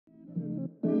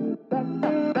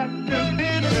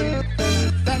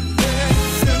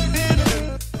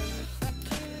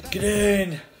Get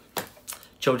in!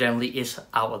 Joe Denley is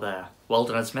out of there. Well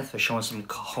done, Ed Smith, for showing some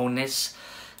cojones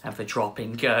and for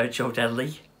dropping Joe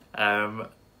Denley. I'm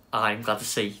glad to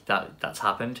see that that's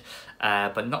happened.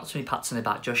 But not too many pats on the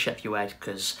back just yet for you, Ed,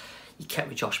 because you kept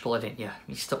with Jos Buttler, didn't you?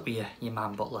 You stuck with your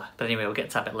man Buttler. But anyway, we'll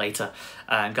get to that a bit later.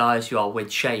 Guys, you are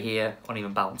with Shay here,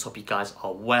 Uneven Balance. Hope you guys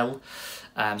are well.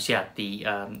 So yeah, the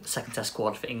second test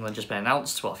squad for England just been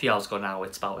announced. Well, a few hours ago now.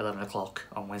 It's about 11 o'clock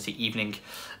on Wednesday evening.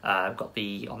 I've got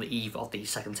on the eve of the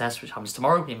second test, which happens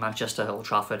tomorrow in Manchester, Old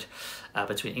Trafford,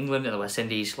 between England and the West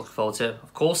Indies. Looking forward to it,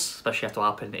 of course, especially after what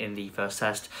happened in the first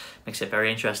test. Makes it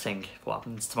very interesting what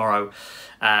happens tomorrow.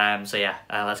 So yeah,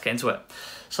 let's get into it.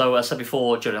 So as I said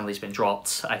before, Joe Denley's been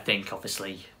dropped. I think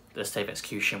obviously the state of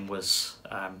execution was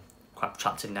quite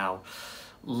protracted now.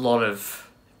 A lot of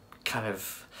kind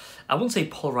of, I wouldn't say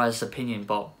polarised opinion,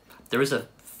 but there is a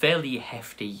fairly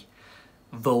hefty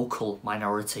vocal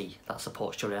minority that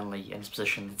supports Joe Denley in his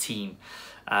position in the team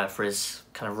for his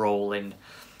kind of role in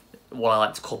what I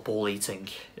like to call ball eating.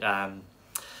 To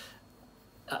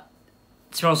be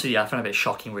honest with you, I find it a bit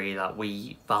shocking really that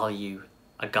we value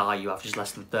a guy who averages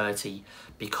less than 30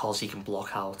 because he can block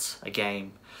out a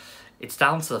game. It's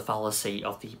down to the fallacy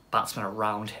of the batsmen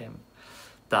around him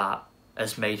that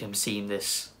has made him seem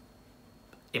this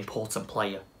important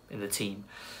player in the team.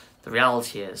 The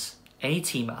reality is, any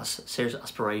team that has serious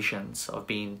aspirations of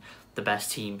being the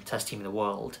best test team in the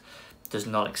world does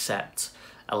not accept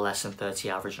a less than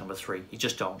 30 average number 3. You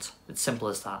just don't. It's simple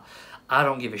as that. I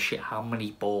don't give a shit how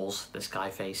many balls this guy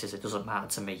faces. It doesn't matter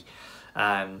to me.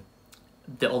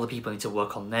 The other people need to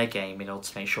work on their game in order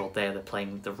to make sure they're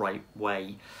playing the right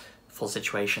way for the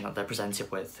situation that they're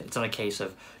presented with. It's not a case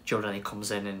of Joe Denley comes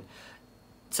in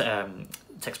and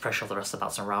takes pressure off the rest of the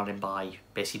batsmen around him by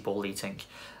basically ball eating.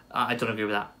 I don't agree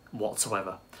with that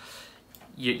whatsoever.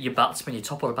 Your batsmen, your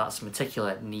top order batsmen in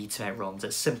particular, need to make runs.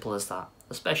 It's simple as that,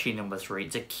 especially number 3.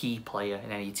 It's a key player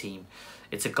in any team.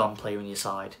 It's a gun player on your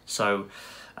side. So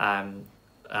I'm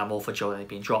all for Joe Denley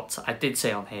being dropped. I did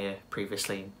say on here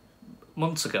previously,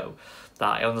 months ago, that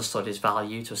I understood his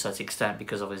value to a certain extent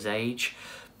because of his age,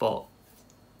 but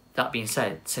that being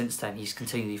said, since then he's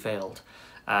continually failed,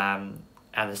 and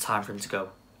it's time for him to go.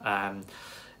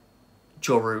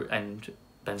 Joe Root and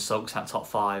Ben Stokes at top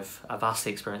 5 are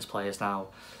vastly experienced players now,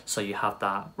 so you have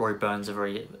that. Rory Burns, a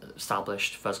very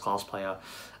established first-class player,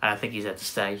 and I think he's there to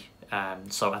stay.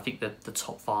 So I think that the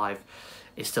top 5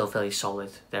 is still fairly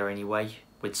solid there anyway,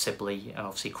 with Sibley and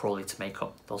obviously Crawley to make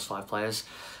up those 5 players.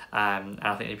 And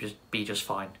I think it'd be just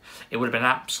fine. It would have been an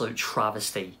absolute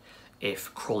travesty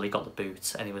if Crawley got the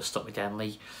boot and he was stuck with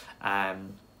Denley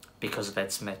because of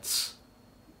Ed Smith's,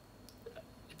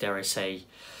 dare I say,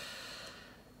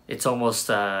 it's almost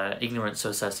ignorance to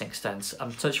a certain extent.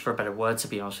 I'm searching for a better word, to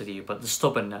be honest with you, but the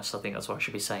stubbornness, I think that's what I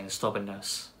should be saying, the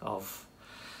stubbornness of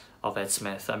Ed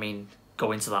Smith. I mean,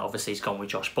 go into that, obviously he's gone with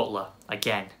Jos Buttler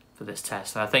again for this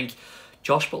test, and I think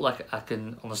Jos Buttler I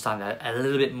can understand a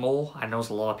little bit more. I know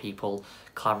there's a lot of people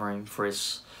clamouring for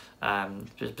his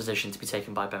position to be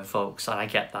taken by Ben Foakes, and I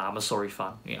get that. I'm a Surrey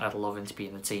fan. I'd love him to be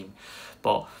in the team.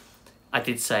 But I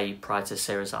did say prior to the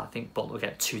series that I think Buttler will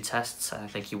get 2 tests, and I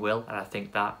think he will, and I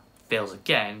think that fails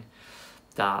again,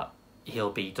 that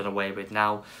he'll be done away with.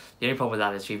 Now, the only problem with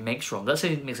that is if he makes runs, let's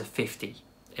say he makes a 50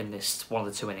 in this one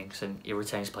of the 2 innings and he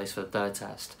retains place for the 3rd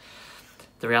test.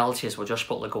 The reality is, will Jos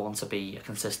Buttler go on to be a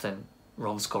consistent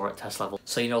run scorer at test level?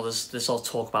 So, you know, there's this all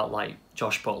talk about like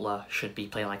Jos Buttler should be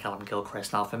playing like Alan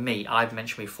Gilchrist. Now for me, I've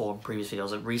mentioned before in previous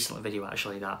videos, a recent video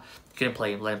actually, that you're going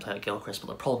to let him play like Gilchrist, but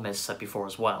the problem is, said before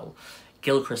as well,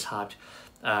 Gilchrist had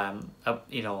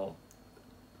you know,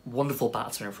 wonderful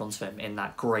batsmen in front of him in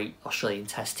that great Australian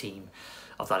test team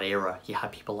of that era. You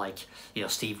had people like, you know,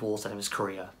 Steve Waugh in his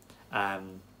career,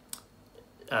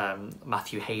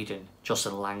 Matthew Hayden,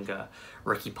 Justin Langer,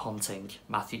 Ricky Ponting,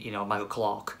 Michael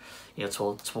Clark, you know,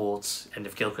 towards end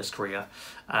of Gilchrist's career,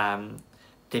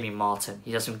 Damien Martin.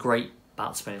 He has some great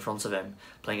batsmen in front of him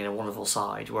playing in a wonderful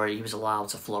side where he was allowed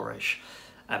to flourish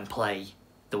and play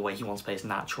the way he wants to play his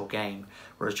natural game,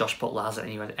 whereas Jos Buttler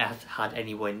hasn't had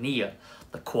anywhere near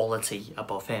the quality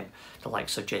above him. The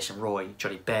likes of Jason Roy,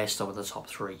 Johnny Bairstow were the top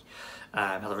 3.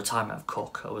 Now the retirement of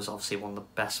Cook, who was obviously one of the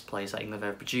best players that England have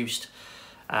ever produced.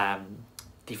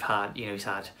 He's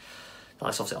had the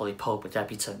likes of Ollie Pope, a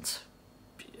debutant,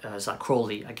 Zach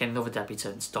Crawley, again another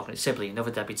debutant, Dominic Sibley,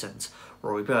 another debutant,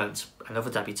 Rory Burns, another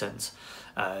debutant,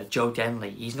 Joe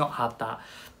Denley. He's not had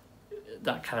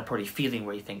that kind of probably feeling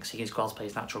where he thinks he can go out to play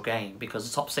his natural game because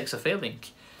the top 6 are failing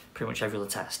pretty much every other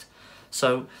test.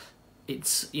 So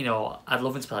it's, you know, I'd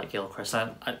love him to play like Gilchrist.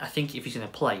 I think if he's going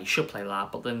to play, he should play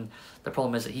that. But then the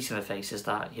problem is that he's going to face is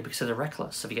that he'll be considered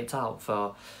reckless if he gets out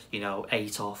for, you know,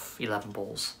 8 off 11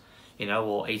 balls, you know,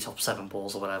 or 8 off 7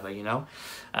 balls or whatever, you know.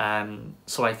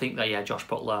 So I think that, yeah, Jos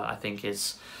Buttler, I think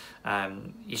is,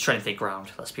 he's trying to take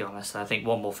ground, let's be honest. And I think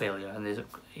one more failure, and there's,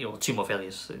 you know, 2 more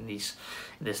failures in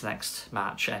this next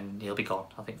match, and he'll be gone.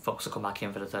 I think Fox will come back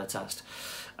in for the 3rd test.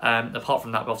 Apart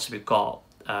from that, obviously we've got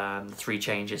 3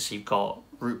 changes. So you've got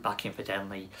Root back in for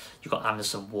Denley. You've got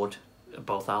Anderson, Wood,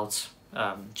 both out.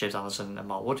 James Anderson and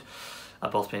Mark Wood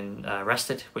have both been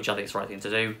rested, which I think is the right thing to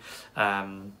do.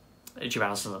 Jim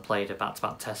Anderson had played a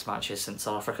back-to-back test matches since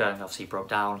South Africa, and obviously broke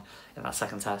down in that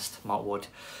 2nd test. Mark Wood,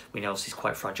 we know he's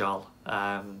quite fragile.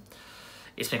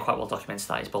 It's been quite well documented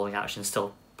that his bowling action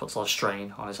still puts a lot of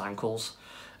strain on his ankles,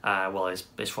 well,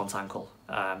 his front ankle,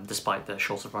 despite the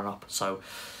shorter run-up. So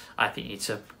I think you need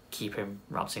to keep him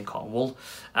wrapped in cotton wool.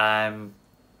 And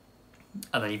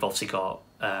then you've obviously got,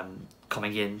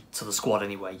 coming in to the squad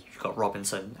anyway, you've got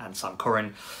Robinson and Sam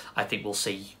Curran. I think we'll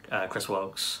see Chris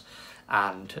Wokes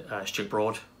and Stuart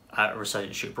Broad,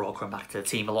 resurgent Stuart Broad coming back to the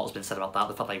team. A lot has been said about that,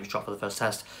 the fact that he was dropped for the 1st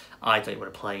test. I thought he would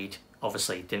have played,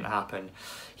 obviously didn't happen.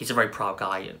 He's a very proud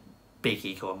guy, big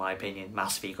ego in my opinion,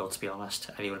 massive ego to be honest,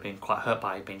 and he would have been quite hurt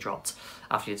by being dropped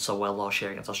after he did so well last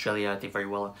year against Australia, did very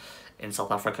well in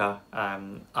South Africa. I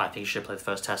think he should have played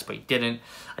the 1st test, but he didn't.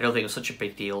 I don't think it was such a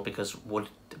big deal because Wood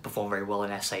performed very well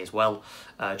in SA as well.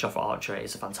 Jofra Archer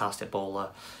is a fantastic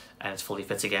bowler and is fully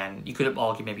fit again. You could have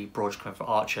argued maybe Broad coming for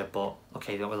Archer, but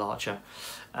okay, they went with Archer,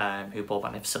 who bowled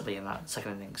magnificently in that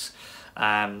 2nd innings.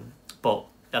 But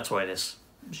that's where it is.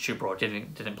 Stuart Broad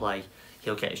didn't play.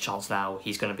 He'll get his chance now.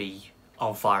 He's going to be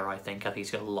on fire, I think. I think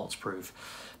he's got a lot to prove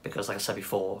because, like I said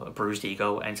before, a bruised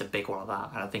ego, and it's a big one at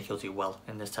that, and I think he'll do well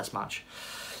in this test match.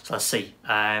 So let's see.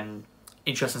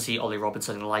 Interesting to see Ollie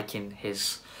Robinson liking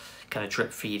his kind of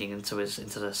drip feeding into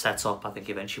the setup. I think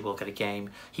eventually we'll get a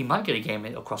game. He might get a game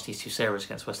across these 2 series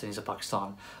against West Indies and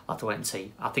Pakistan. I'll have to wait and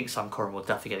see. I think Sam Curran will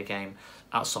definitely get a game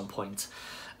at some point.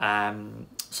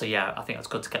 So yeah, I think that's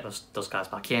good to get those guys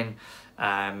back in.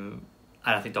 And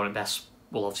I think Dominic Best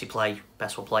will obviously play.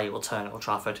 Best will play. Will turn at Old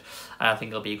Trafford, and I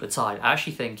think it'll be a good side. I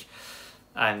actually think,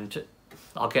 and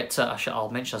I'll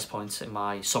mention this point in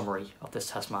my summary of this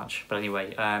test match. But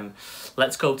anyway,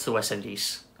 let's go to the West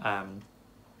Indies, and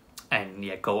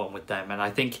yeah, go on with them. And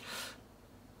I think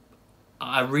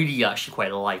I really actually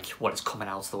quite like what is coming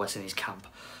out of the West Indies camp.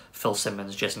 Phil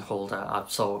Simmons, Jason Holder. I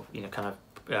saw, you know, kind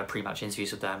of pre-match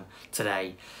interviews with them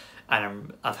today,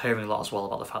 and I've heard a lot as well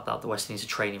about the fact that the West Indies are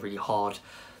training really hard.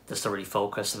 They're still really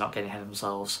focused. They're not getting ahead of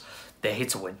themselves. They're here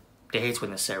to win. They're here to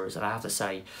win this series, and I have to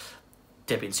say,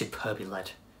 they've been superbly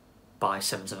led by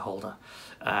Simmons and Holder.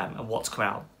 And what's coming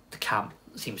out the camp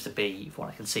seems to be, from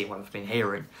what I can see, what I've been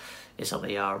hearing, is that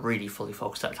they are really fully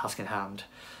focused at the task in hand,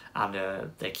 and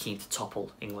they're keen to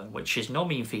topple England, which is no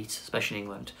mean feat, especially in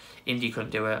England. India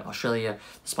couldn't do it. Australia,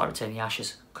 despite retaining the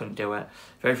Ashes, couldn't do it.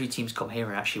 Very few teams come here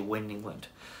and actually win England.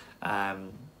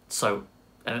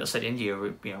 And as I said, India,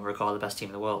 you know, regarded the best team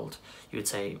in the world, you would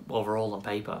say overall on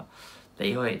paper,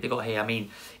 they got here. I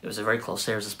mean, it was a very close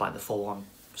series despite the 4-1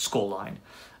 scoreline,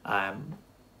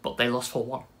 but they lost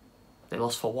 4-1. They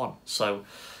lost 4-1. So,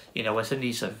 you know, West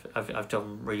Indies have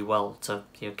done really well to,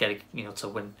 you know, get to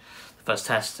win the 1st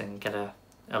test and get a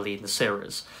lead in the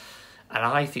series. And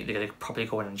I think they're going to probably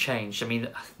go in and change. I mean,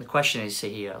 the question is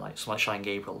here, like someone like Shane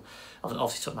Gabriel,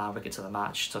 obviously took 9 wickets in the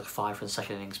match, took 5 for the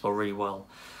 2nd innings, but really well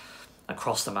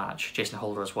across the match. Jason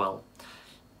Holder as well.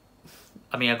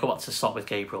 I mean, I go back to start with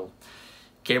Gabriel.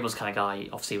 Gabriel's the kind of guy,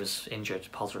 obviously was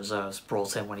injured, part of reserves,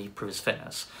 brought in when he proved his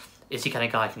fitness. Is he kind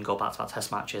of guy who can go back to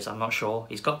test matches? I'm not sure.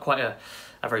 He's got quite a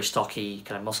very stocky,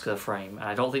 kind of muscular frame, and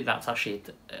I don't think that's actually,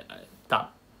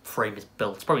 that frame is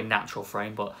built. It's probably a natural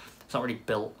frame, but it's not really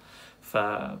built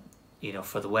for, you know,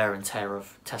 for the wear and tear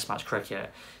of test match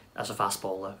cricket as a fast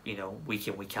bowler, you know, week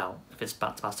in, week out, if it's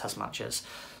back-to-back test matches.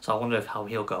 So I wonder how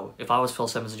he'll go. If I was Phil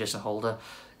Simmons and Jason Holder,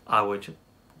 I would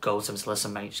go to him to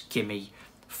listen, mate, just give me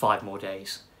 5 more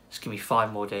days. Just give me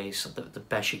 5 more days, the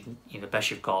best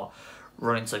best you've got.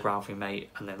 Run into the ground for me, mate,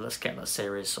 and then let's get that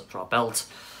series under our belt.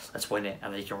 Let's win it,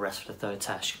 and then you can rest for the 3rd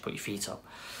test. You can put your feet up,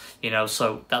 you know.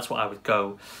 So that's what I would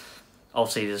go.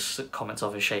 Obviously, there's comments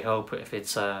of Shay Hope if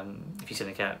he's going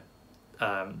to get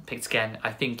picked again.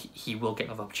 I think he will get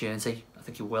another opportunity. I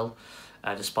think he will,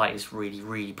 despite his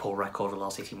really poor record over the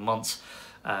last 18 months.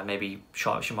 Maybe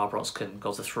Shamar Brooks can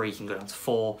go to 3, can go down to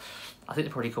 4. I think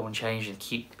they'll probably go and change and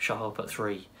keep Shay Hope at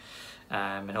 3.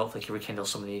 And hopefully he can rekindle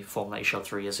some of the form that he showed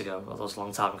 3 years ago. Well, that was a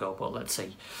long time ago, but let's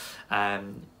see.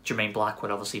 Jermaine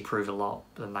Blackwood obviously proved a lot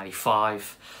in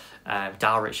 '95.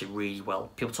 Dowrich did really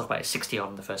well. People talk about his 60 odd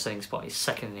in the first innings, but his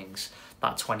second innings,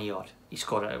 that 20 odd, he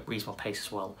scored at a reasonable pace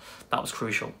as well. That was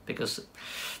crucial because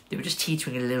they were just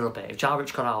teetering a little bit. If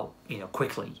Dowrich got out,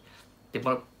 quickly, they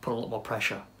might have put a lot more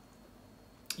pressure,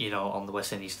 on the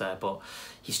West Indies there. But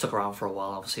he stuck around for a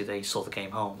while. Obviously, they saw the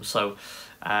game home. So,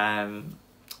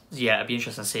 yeah, it'd be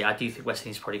interesting to see. I do think West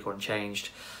Indies probably got changed.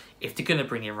 If they're going to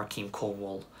bring in Raheem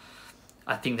Cornwall,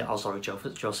 I think that Alzarri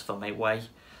Joseph will make way.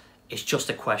 It's just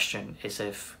a question is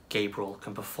if Gabriel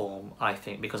can perform, I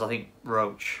think, because I think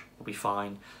Roach will be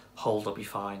fine, Holt will be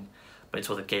fine, but it's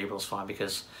whether Gabriel's fine,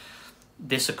 because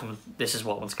this is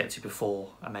what I want to get to before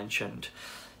I mentioned.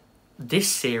 This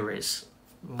series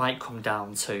might come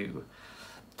down to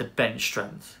the bench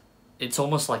strength. It's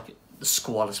almost like the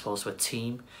squad as opposed to a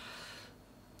team.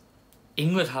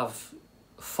 England have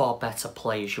far better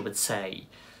players, you would say,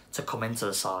 to come into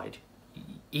the side.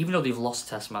 Even though they've lost a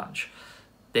test match,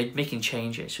 they're making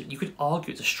changes. You could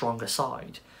argue it's a stronger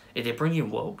side. If they bring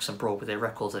in Wokes and Broad with their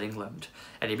records in England,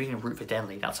 and they bring in Root for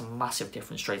Denley, that's a massive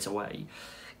difference straight away.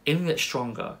 England gets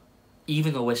stronger,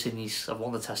 even though West Indies have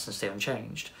won the test and stay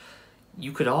unchanged.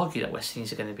 You could argue that West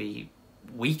Indies are going to be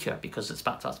weaker because it's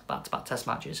back-to-back test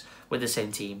matches with the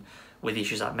same team, with the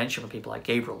issues I mentioned with people like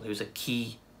Gabriel, who's a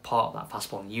key part of that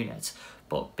fast-bowling unit,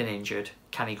 but been injured.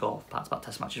 Can he go back-to-back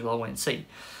test matches? We'll wait and see.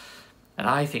 And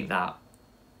I think that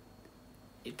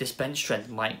this bench strength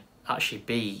might actually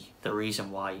be the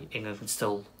reason why England can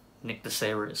still nick the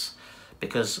series,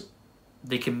 because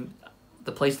the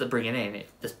players they're bringing in,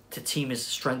 the team is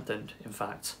strengthened, in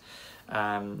fact.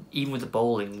 Even with the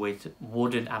bowling, with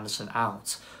Wood and Anderson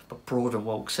out, but Broad and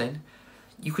Wokes in,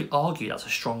 you could argue that's a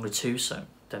stronger twosome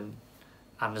than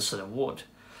Anderson and Wood.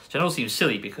 So it all seems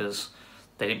silly because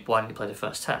they didn't blindly play the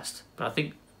first test, but I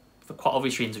think for quite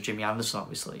obvious reasons of Jimmy Anderson,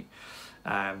 obviously,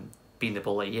 being the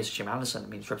bowler he is, Jim Anderson, I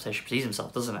mean, his reputation precedes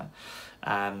himself, doesn't it?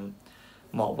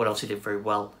 Mark Wood obviously did very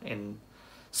well in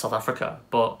South Africa,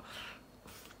 but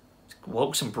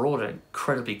Wokes and Broad are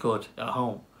incredibly good at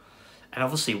home. And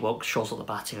obviously Wokes shows up the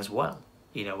batting as well.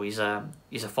 He's a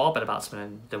far better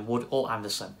batsman than Wood or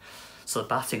Anderson. So the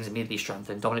batting's immediately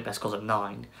strengthened. Dominic Best goes at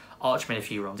 9. Arch made a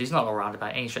few runs. He's not around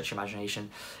about any stretch of imagination,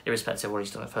 irrespective of what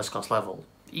he's done at first class level.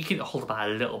 He can hold the bat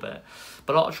a little bit.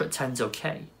 But Archer at 10's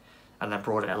okay. And then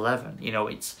Broad at 11.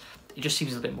 It just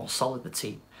seems a bit more solid, the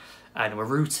team. And we're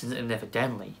rooting in there for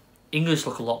Denley. English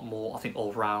look a lot more, I think,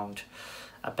 all round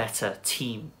a better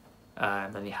team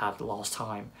than they had the last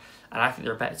time. And I think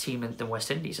they're a better team than West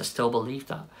Indies. I still believe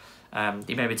that.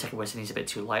 They may be taking West Indies a bit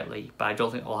too lightly, but I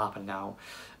don't think it will happen now.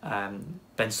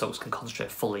 Ben Stokes can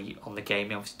concentrate fully on the game.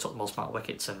 He obviously took the most amount of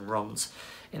wickets and runs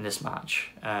in this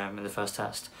match, in the first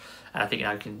test. And I think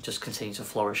he can just continue to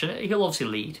flourish. And he'll obviously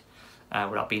lead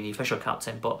without being the official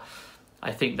captain, but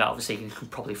I think that obviously he can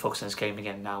probably focus on his game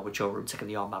again now with Joe Root taking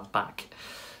the armband back.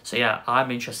 So yeah,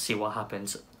 I'm interested to see what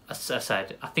happens. As I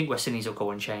said, I think West Indies will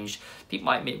go unchanged. They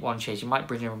might make one change. He might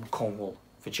bring in Cornwall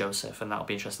for Joseph, and that'll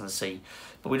be interesting to see.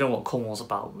 But we don't know what Cornwall's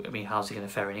about. I mean, how's he going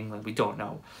to fare in England? We don't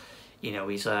know.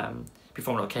 He's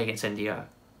performed okay against India.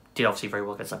 Did obviously very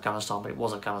well against Afghanistan, but it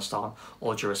was Afghanistan,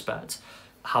 all due respect.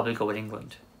 How will he go with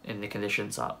England in the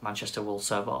conditions that Manchester will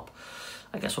serve up?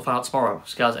 I guess we'll find out tomorrow.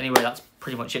 So guys, anyway, that's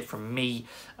pretty much it from me.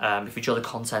 If you enjoy the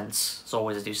content, as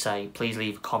always I do say, please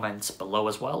leave comments below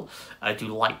as well. Do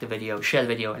like the video, share the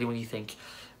video. Anyone you think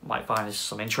might find this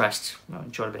some interest,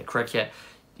 enjoy a bit of cricket,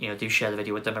 do share the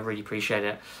video with them. I really appreciate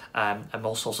it. And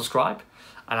also subscribe,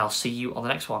 and I'll see you on the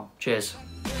next one. Cheers.